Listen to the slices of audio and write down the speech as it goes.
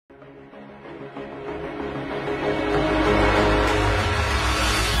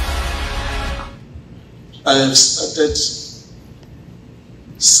I have started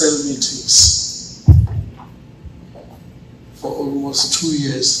cell meetings for almost 2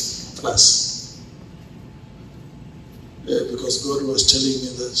 years plus. Because God was telling me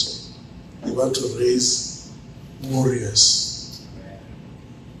that He wants to raise warriors.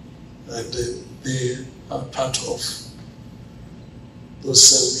 And they are part of those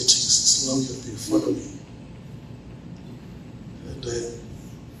cell meetings as long as they follow me.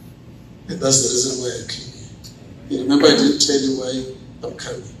 And that's the reason why I came here. You remember I didn't tell you why I'm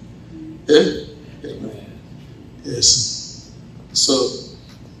coming. Yeah? Yes. So,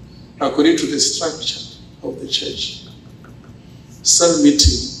 according to the structure of the church, cell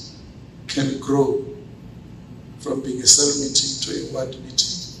meeting can grow from being a cell meeting to a ward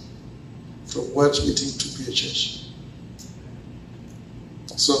meeting, from ward meeting to be a church.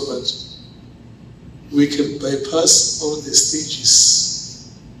 So that we can bypass all the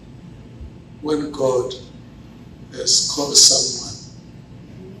stages when God has called someone.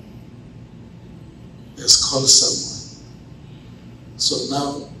 So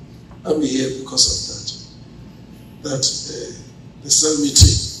now I'm here because of that. That the cell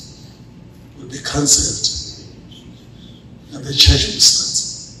meeting will be cancelled and the church will start.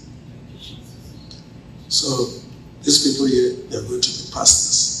 So these people here, they are going to be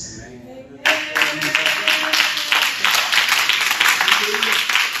pastors.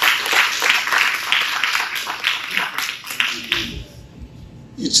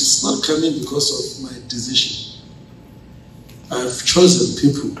 It is not coming because of my decision. I have chosen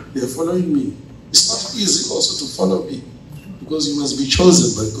people. They are following me. It's not easy also to follow me because you must be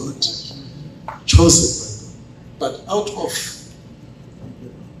chosen by God. Chosen by God. But out of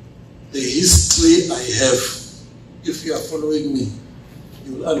the history I have, if you are following me,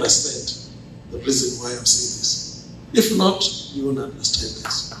 you will understand the reason why I'm saying this. If not, you won't understand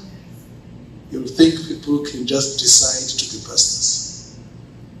this. You will think people can just decide to be pastors,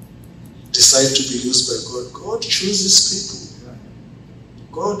 decide to be used by God. God chooses people.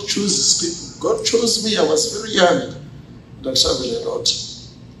 God chooses people. God chose me. I was very young and I traveled a lot,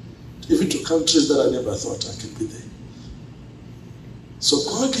 even to countries that I never thought I could be there. So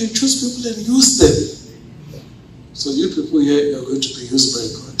God can choose people and use them. So you people here, you are going to be used by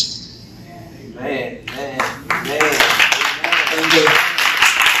God. Amen. And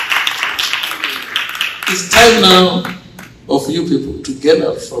it's time now of you people to get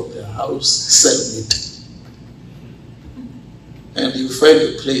out from the house cell meeting. And you find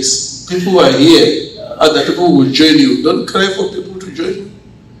a place. People are here. Other people will join you. Don't cry for people to join you.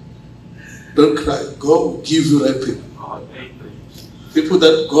 Don't cry. God will give you right people. People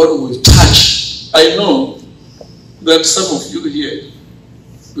that God will touch. I know that some of you here,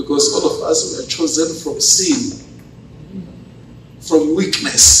 because all of us were chosen from sin, from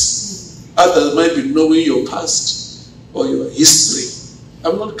weakness. Others might be knowing your past or your history.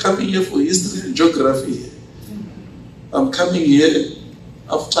 I'm not coming here for history and geography. I'm coming here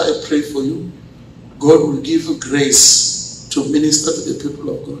after I pray for you. God will give you grace to minister to the people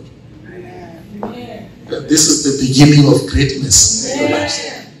of God. And this is the beginning of greatness in your lives.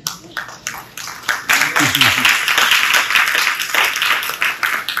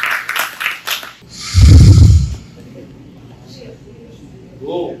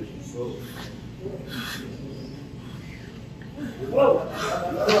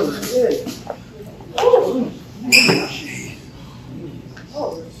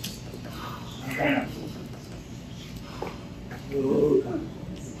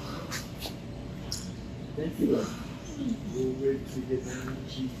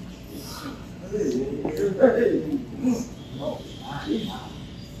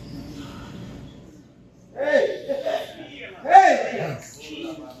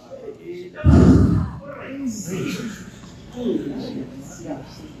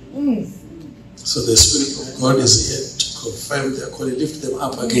 So the Spirit of God is here to confirm their calling. Lift them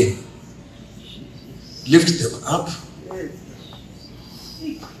up again. Lift them up.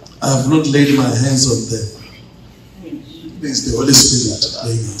 I have not laid my hands on them. It's the Holy Spirit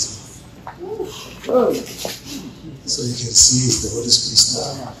laying hands on them. So you can see it's the Holy Spirit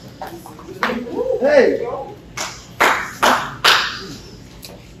now. Hey!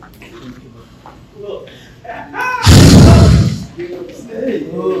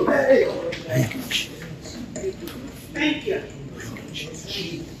 Thank you. Thank you.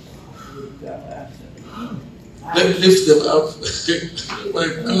 Let me lift them up. My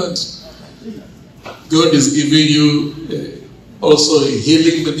God. God is giving you also a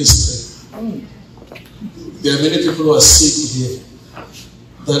healing ministry. There are many people who are sick here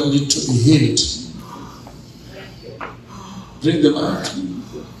that need to be healed. Bring them out.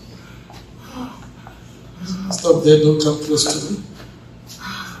 Stop there, don't come close to me.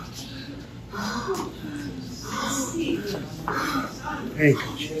 Thank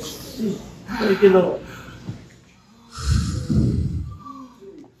you, Jesus. Thank you, Lord.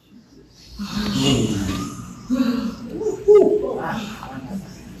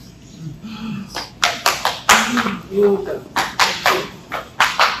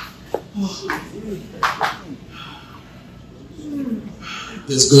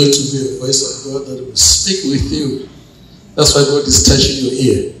 There's going to be a voice of God that will speak with you. That's why God is touching your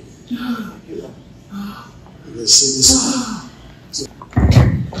ear. You can see this. See,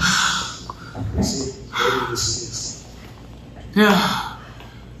 Yeah.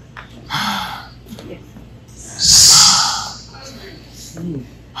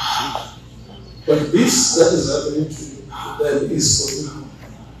 But this that is happening to you, that is for you.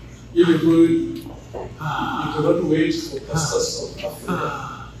 You people, you cannot wait for pastors of Africa.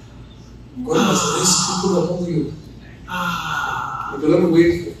 God must raise people among you. You cannot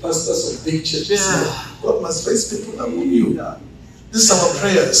wait for pastors of big churches. God must raise people among you. These are our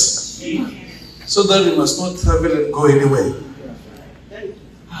prayers. So that you must not travel and go anywhere.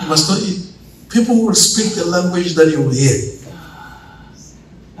 You must not eat. People will speak the language that you will hear.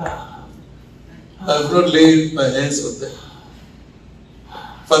 I have not laid my hands on them.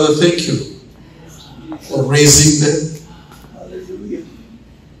 Father, thank you for raising them.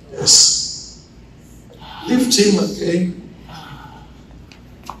 Yes. Lift him again.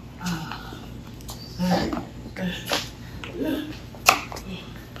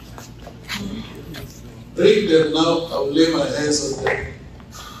 Bring them now. I will lay my hands on them.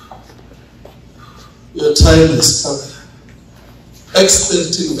 Your time is coming. Acts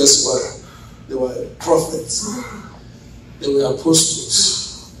 13 verse 1. They were prophets. They were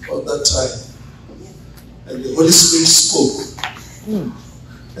apostles at that time. And the Holy Spirit spoke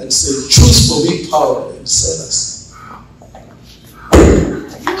and said, choose for me power and send us.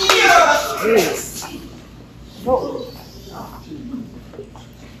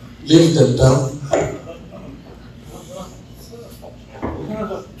 Leave them down.